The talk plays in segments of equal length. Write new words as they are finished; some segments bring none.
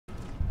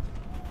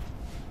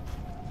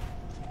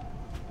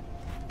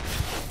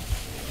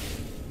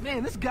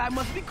Man, this guy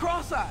must be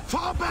cross-eyed.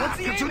 Fall back!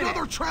 It's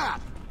another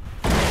trap!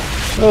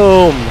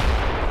 Boom!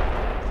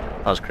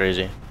 That was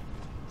crazy.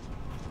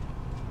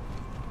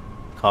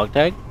 Cog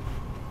tag?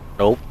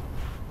 Nope.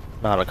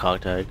 Not a cog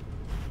tag.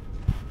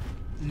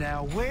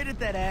 Now, where did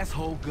that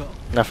asshole go?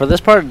 Now for this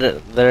part,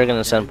 they're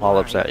gonna send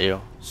polyps at you.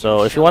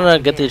 So if you want to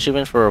get the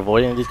achievement for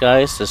avoiding these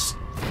guys, just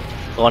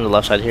go on the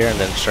left side here and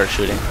then start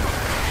shooting.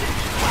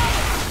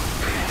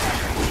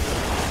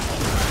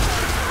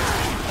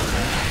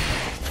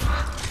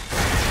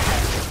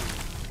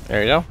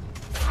 There you go.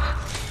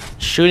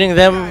 Shooting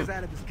them,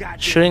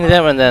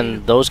 and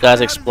then those guys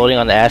exploding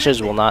on the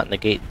ashes will not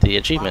negate the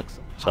achievement.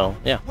 So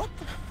yeah.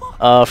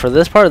 For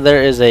this part,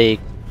 there is a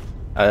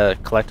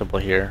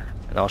collectible here,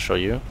 and I'll show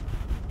you.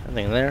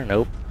 Anything there?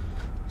 Nope.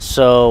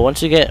 So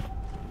once you get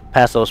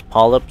past those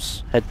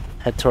polyps, head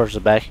towards the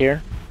back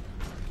here,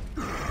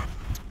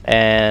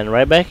 and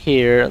right back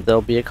here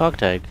there'll be a cog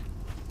tag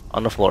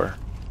on the floor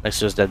next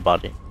to his dead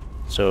body.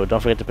 So don't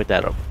forget to pick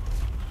that up.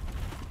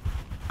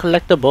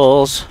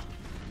 Collectibles.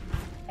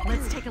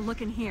 Let's take a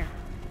look in here.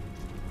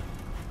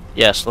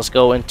 Yes, let's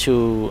go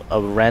into a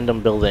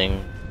random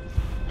building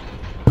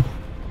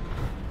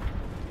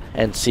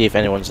and see if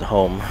anyone's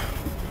home.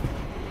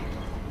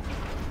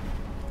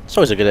 It's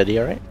always a good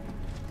idea, right?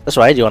 That's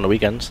what I do on the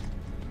weekends.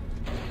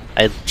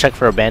 I check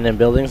for abandoned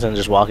buildings and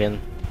just walk in.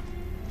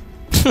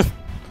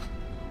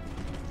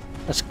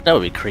 That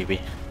would be creepy.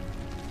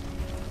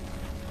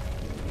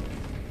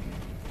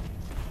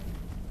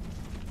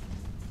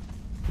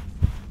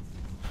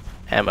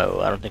 Ammo.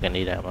 I don't think I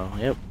need ammo.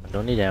 Yep, I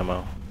don't need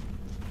ammo.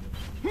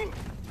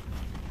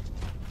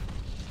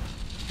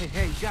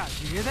 Hey,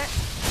 guys, you hear that?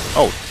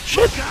 Oh,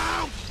 shit!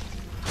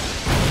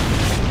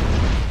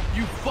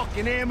 You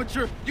fucking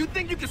amateur! You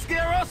think you can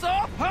scare us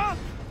off, huh?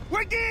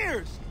 We're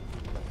gears!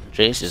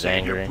 Jace is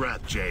angry. Save your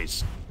breath,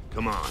 Jace.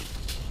 Come on.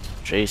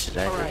 Jace is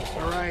angry.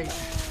 All right.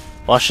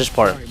 Watch this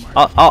part.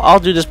 I'll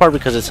do this part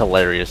because it's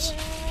hilarious.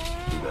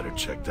 You better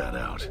check that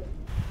out.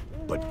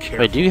 But careful.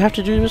 Wait, do you have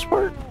to do this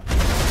part?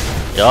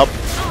 Yup.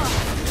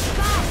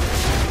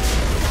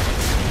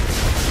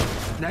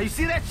 Now you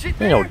see that shit You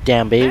there? know,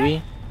 damn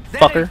baby.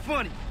 That Fucker. ain't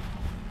funny.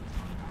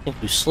 Think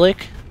you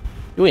slick?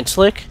 You ain't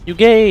slick. You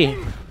gay. Is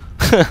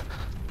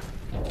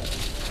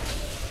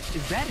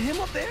that him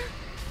up there?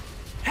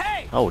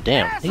 Hey! Oh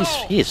damn,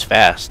 asshole! he is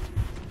fast.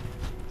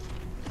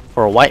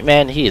 For a white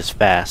man, he is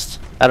fast.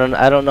 I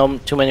don't know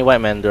too many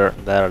white men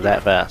that are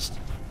that fast.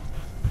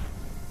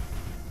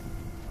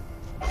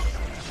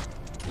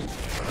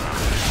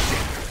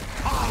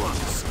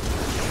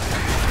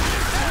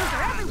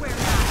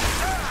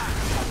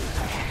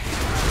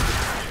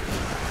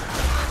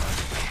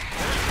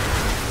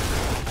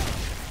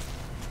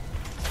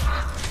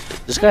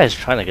 This guy is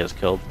trying to get us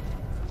killed.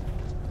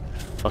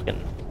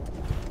 Fucking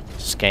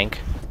skank.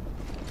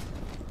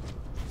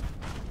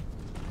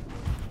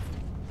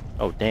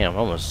 Oh damn,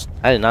 almost.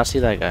 I did not see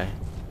that guy.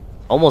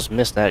 Almost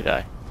missed that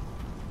guy.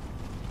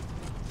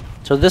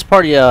 So this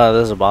part, yeah,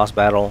 there's a boss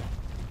battle.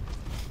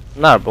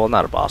 Not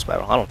a boss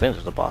battle. I don't think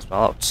there's a boss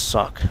battle. That would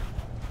suck.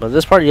 But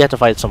this part, you have to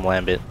fight some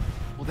Lambit.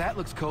 Well, that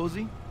looks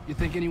cozy. You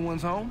think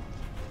anyone's home?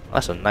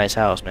 That's a nice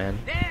house, man.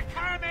 They're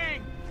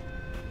coming!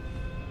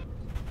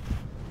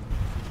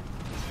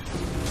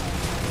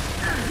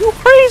 You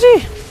crazy!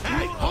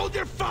 Hey, hold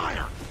your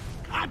fire!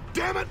 God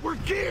damn it, we're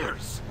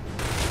gears!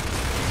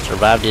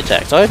 Survive the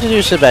attack. So all you have to do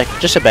is sit back.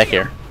 Just sit back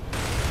here.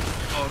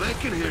 Oh, they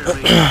can hear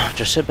me.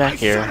 Just sit back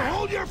here. I said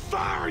hold your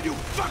fire, you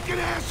fucking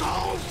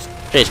assholes!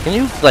 Jace, can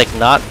you like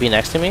not be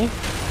next to me?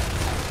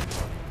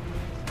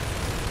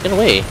 Get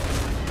away.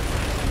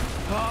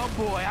 Oh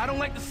boy, I don't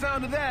like the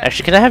sound of that.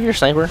 Actually, can I have your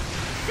sniper?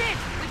 Shit,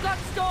 we've got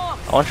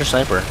stalks. I want your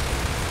sniper.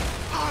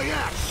 Oh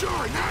yeah, sure,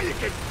 now you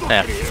can fucking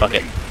Nah, hear fuck me.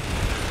 it.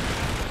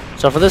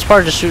 So for this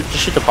part, just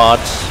shoot the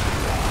pods.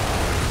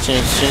 As soon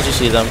as you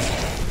see them.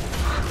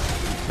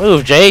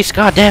 Move, Jace!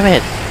 God damn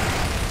it!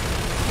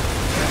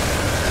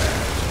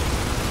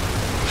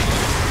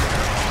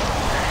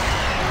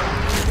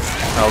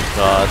 Oh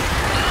god.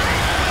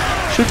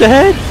 Shoot the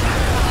head!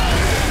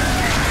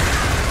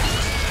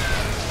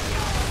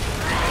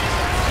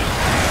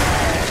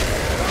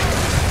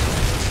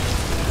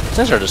 These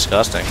things are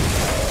disgusting.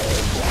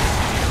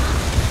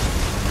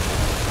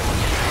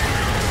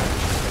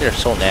 They're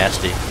so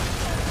nasty.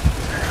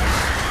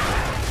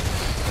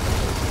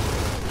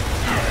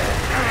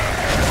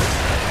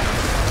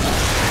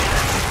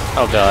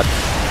 Oh god.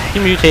 He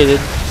mutated.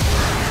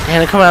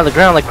 And they come out of the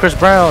ground like Chris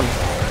Brown.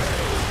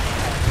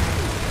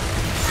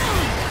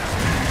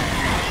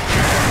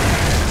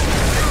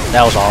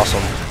 That was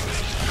awesome.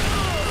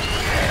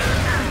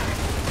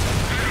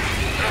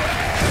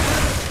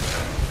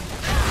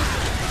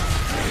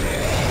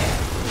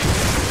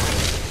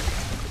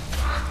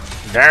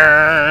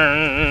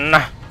 Darn!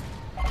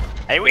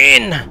 I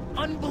win!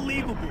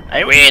 Unbelievable.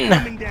 I win!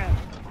 Coming down.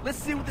 Let's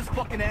see what this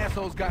fucking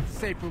asshole's got to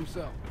say for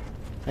himself.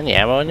 Any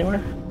ammo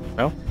anywhere?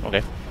 No?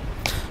 Okay.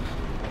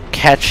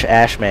 Catch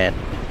Ashman.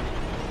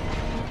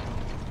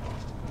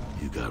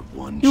 You got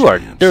one You are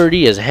chance.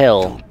 dirty as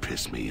hell. Don't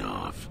piss me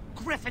off.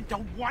 Griffin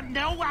don't want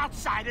no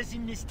outsiders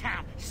in this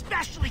town,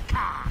 especially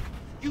Carl.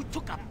 You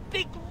took a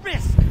big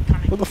risk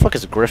coming. Who the fuck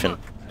is Griffin?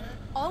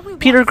 All we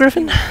Peter want is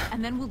Griffin? fuel,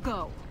 and then we'll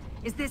go.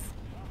 Is this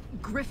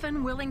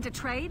Griffin willing to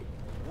trade?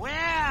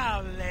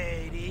 Well,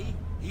 lady,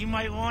 he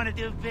might want to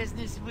do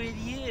business with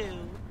you.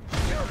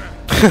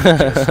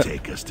 Just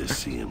take us to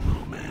see him,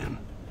 little man.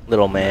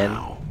 Little man.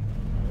 Now.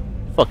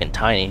 Fucking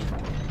tiny.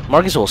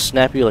 Marcus will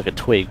snap you like a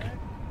twig.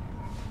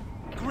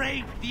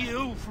 Great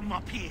view from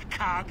up here,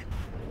 Cog.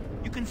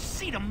 You can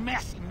see the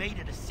mess he made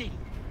of the city.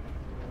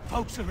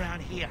 Folks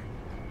around here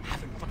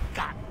haven't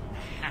forgotten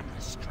the hammer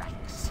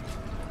strikes.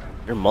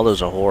 Your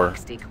mother's a whore.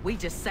 Stick, we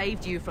just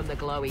saved you from the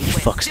glowy. We're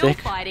Fuck still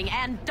stick. fighting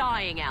and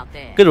dying out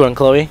there. Good one,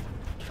 Chloe.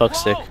 Fuck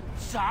stick. Whoa,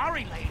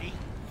 sorry, lady.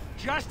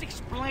 Just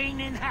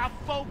explaining how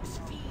folks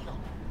feel.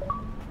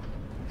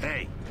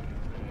 Hey,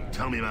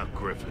 tell me about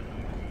Griffin.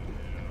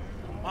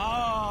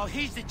 Oh,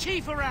 he's the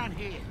chief around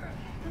here.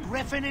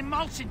 Griffin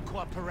Emulsion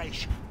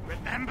Corporation.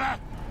 Remember?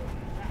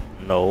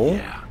 No.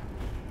 Yeah.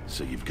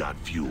 So you've got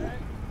fuel.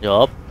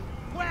 Yup.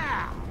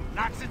 Well,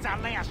 not since our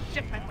last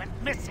shipment went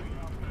missing.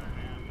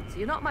 So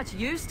you're not much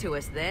use to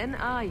us then,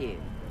 are you?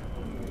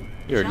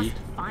 You're Just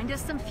find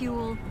us some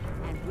fuel,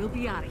 and we'll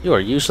be out of here. you are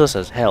useless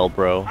as hell,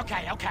 bro.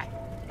 Okay.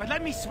 But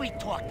let me sweet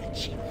talk the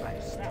chief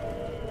first.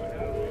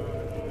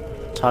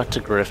 Talk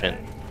to Griffin.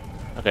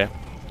 Okay.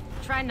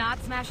 Try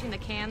not smashing the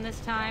can this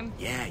time.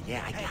 Yeah,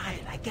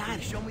 I got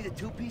it. Show me the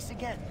two-piece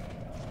again.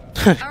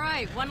 All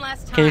right, one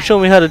last time. Can you show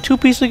me how to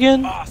two-piece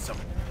again? Awesome.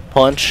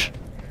 Punch.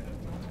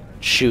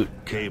 Shoot.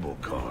 Cable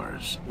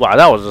cars. Wow,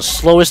 that was the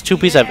slowest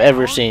two-piece I've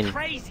ever only seen.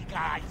 Crazy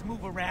guys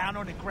move around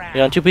on the ground.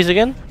 You on two-piece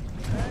again?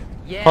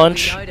 Yeah,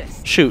 Punch. we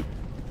noticed. Shoot.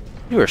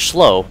 You are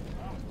slow.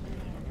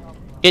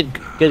 Get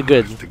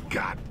good. The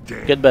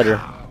goddamn Get better.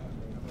 car.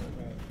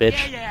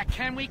 Bitch. Yeah,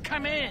 can we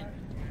come in?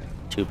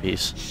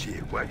 Two-piece.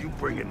 Shit, why you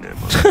bringing them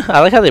up? I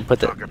like how they put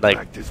Talking that, like,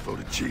 practice for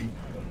the chief.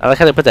 I like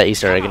how they put that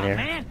Easter egg in Come on, here.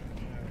 man.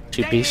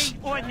 Two-piece. They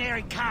ain't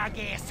ordinary cog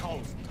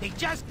assholes. They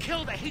just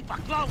killed a heap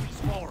of glowies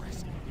for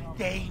us.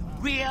 They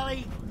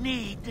really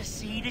need to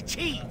see the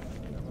chief.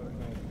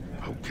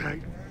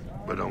 Okay.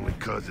 But only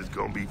 'cause it's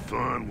gonna be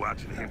fun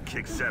watching him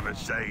kick 7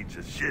 shades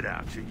of shit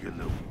out you, you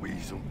little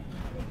weasel.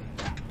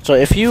 So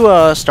if you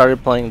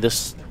started playing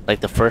this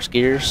like the first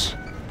Gears,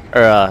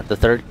 or the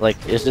third, like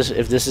if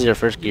this is your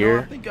first I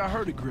Gear, think I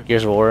heard of Griffin.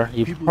 Gears of War,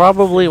 you People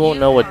probably say won't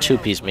know what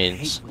two-piece hate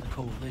means. with the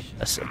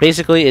coalition.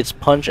 Basically, it's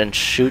punch and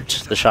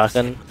shoot the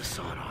shotgun,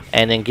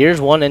 and in Gears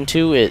 1 and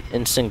 2, it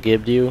instant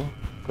gibbed you,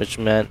 which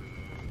meant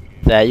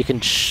that you can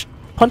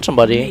punch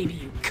somebody, Maybe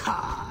you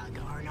cog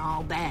aren't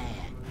all bad.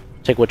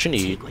 take what you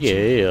need.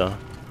 Yeah.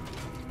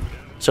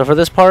 So for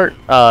this part,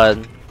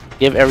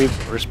 give every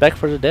respect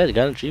for the dead. You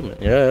got an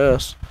achievement.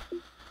 Yes.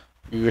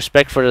 You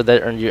respect for the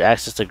dead earned you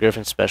access to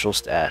Griffin's special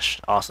stash.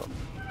 Awesome.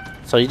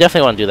 So you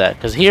definitely want to do that,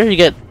 because here you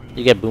get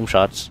boom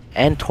shots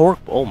and torque.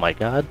 Oh my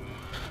god.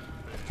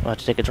 I'll have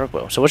to take a torque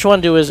bow. So what you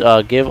want to do is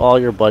give all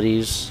your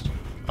buddies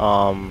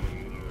boom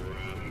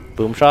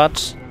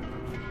shots.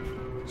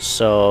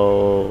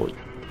 So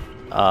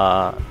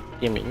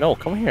give me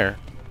come here.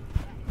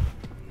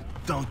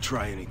 Don't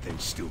try anything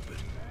stupid.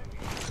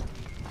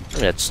 Give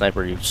me that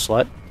sniper, you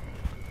slut.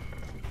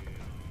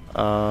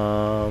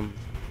 Alright.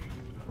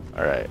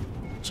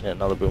 Let's get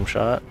another boom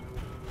shot.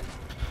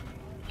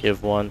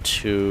 Give one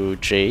to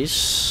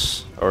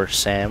Jace. Or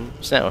Sam.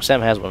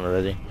 Sam has one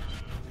already.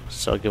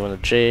 So I'll give one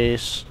to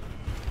Jace.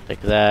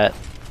 Take that.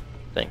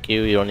 Thank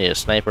you. You don't need a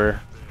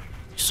sniper.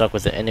 You suck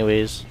with it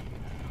anyways.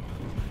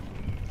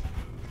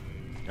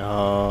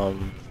 I'll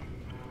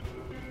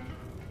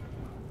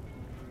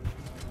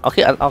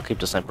keep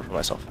the sniper for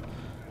myself.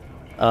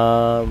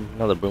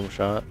 Another boom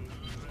shot.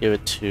 Give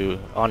it to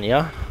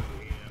Anya.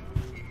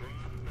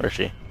 Where is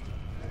she?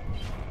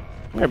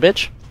 Come here,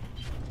 bitch.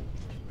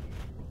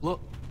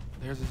 Look,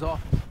 there's his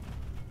office.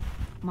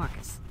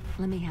 Marcus,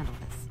 let me handle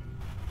this.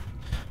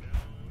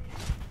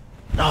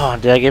 Oh,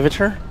 did I give it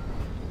to her?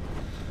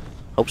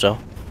 Hope so.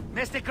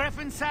 Mr.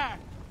 Griffin, sir.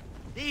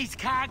 These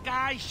cog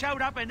guys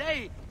showed up and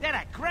they did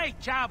a great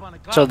job on the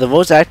glow. So the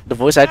voice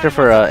actor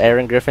for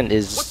Aaron Griffin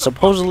is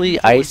supposedly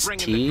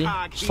Ice-T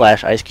 /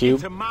 Ice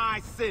Cube. To my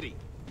city.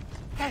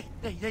 Hey,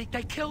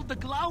 they killed the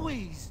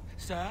glowies,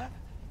 sir.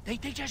 They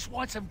just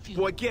want some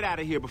fuel. Boy, get out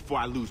of here before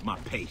I lose my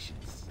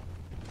patience.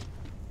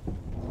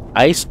 So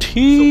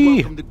Ice-T.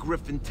 welcome to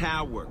Griffin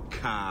Tower,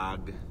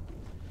 Cog.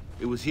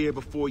 It was here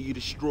before you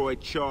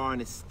destroyed Char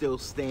and it's still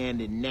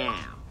standing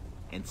now.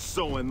 And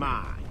so am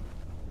I.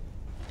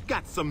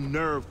 Got some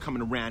nerve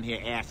coming around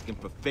here asking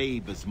for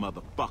favors,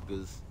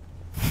 motherfuckers.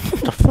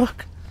 What the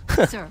fuck?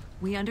 Sir,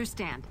 we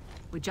understand.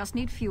 We just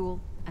need fuel,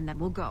 and then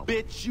we'll go.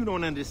 Bitch, you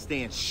don't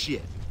understand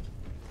shit.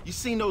 You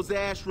seen those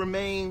ash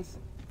remains?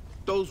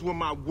 Those were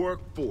my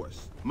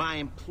workforce, my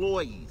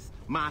employees,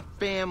 my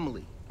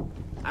family.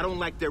 I don't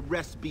like their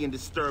rest being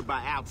disturbed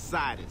by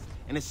outsiders,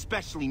 and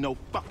especially no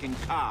fucking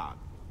Cog.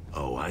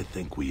 Oh, I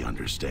think we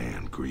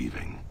understand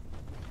grieving.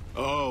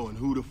 Oh, and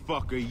who the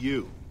fuck are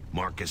you?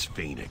 Marcus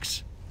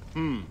Phoenix.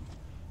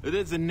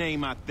 There's a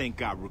name I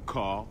think I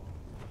recall.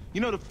 You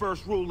know the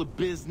first rule of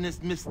business,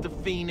 Mr.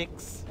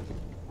 Phoenix?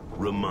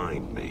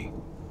 Remind me.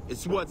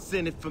 It's what's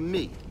in it for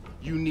me.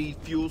 You need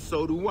fuel,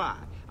 so do I.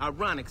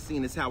 Ironic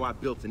scene is how I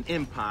built an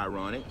empire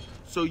on it.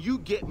 So you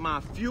get my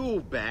fuel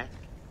back,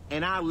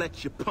 and I'll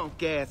let your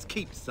punk ass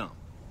keep some.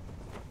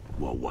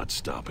 Well, what's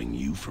stopping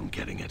you from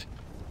getting it?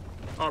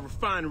 Our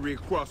refinery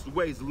across the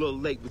way is a little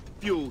late with the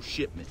fuel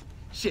shipment.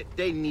 Shit,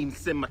 they didn't even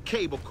send my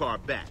cable car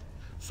back.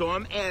 So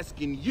I'm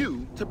asking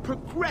you to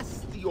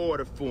progress the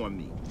order for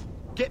me.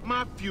 Get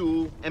my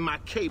fuel and my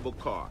cable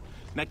car.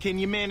 Now, can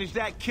you manage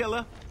that,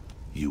 killer?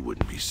 You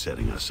wouldn't be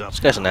setting us up. This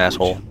guy's an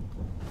asshole.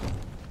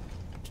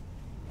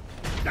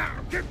 Now,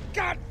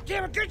 God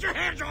damn it, get your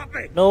hands off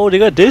me! No, they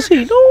got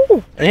dizzy.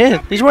 No.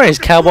 Yeah, he's wearing his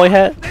cowboy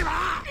hat.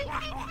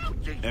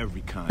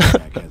 Every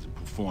contract has a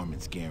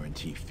performance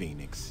guarantee,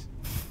 Phoenix.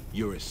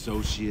 Your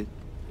associate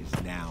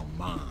is now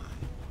mine.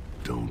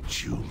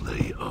 Don't you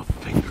lay a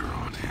finger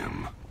on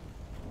him.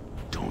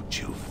 Don't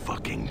you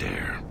fucking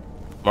dare.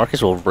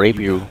 Marcus will rape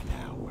you. Got an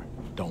hour.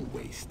 Don't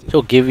waste it.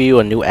 He'll give you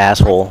a new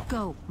asshole.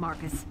 Go,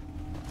 Marcus.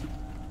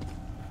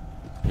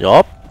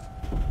 Yup.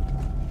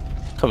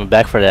 Coming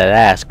back for that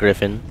ass,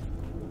 Griffin.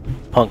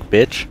 Punk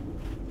bitch.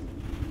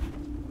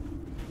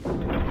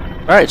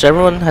 Alright, so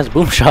everyone has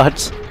boom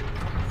shots.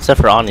 Except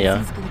for Anya.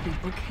 This is gonna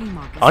be okay,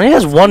 Marcus. Anya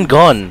has one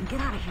gun. Get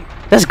out of here.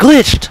 That's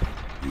glitched.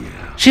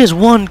 Yeah. She has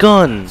one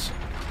gun.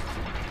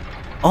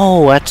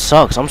 Oh, that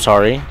sucks. I'm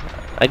sorry.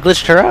 I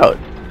glitched her out.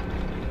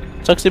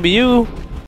 Sucks to be you.